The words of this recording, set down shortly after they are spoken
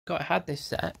had this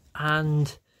set,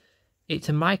 and it's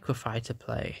a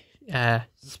microfighter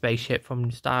spaceship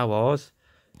from Star Wars.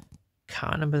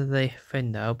 Can't remember the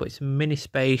thing though, but it's a mini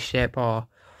spaceship or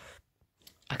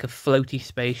like a floaty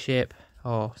spaceship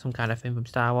or some kind of thing from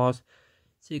Star Wars.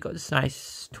 So you've got this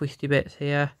nice twisty bits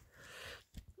here.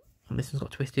 And this one's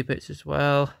got twisty bits as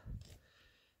well.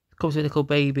 It comes with a little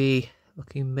baby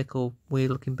looking,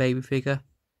 weird looking baby figure,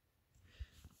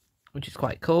 which is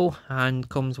quite cool. And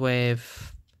comes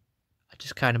with, I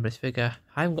just can't remember this figure.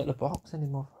 I haven't got the box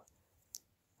anymore.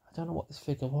 I don't know what this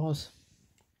figure was.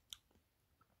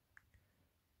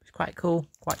 It's quite cool.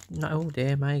 Oh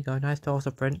dear, there you go. Nice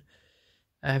torso print.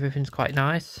 Everything's quite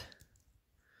nice.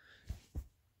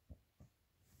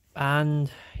 And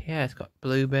yeah, it's got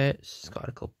blue bits. It's got a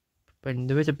little.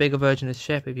 There is a bigger version of the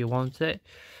ship if you want it.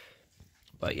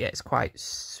 But yeah, it's quite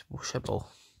swooshable.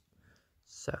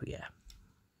 So yeah.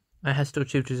 It has still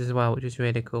shooters as well, which is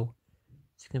really cool.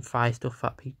 So you can fire stuff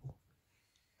at people.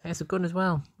 It has a gun as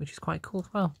well, which is quite cool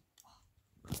as well.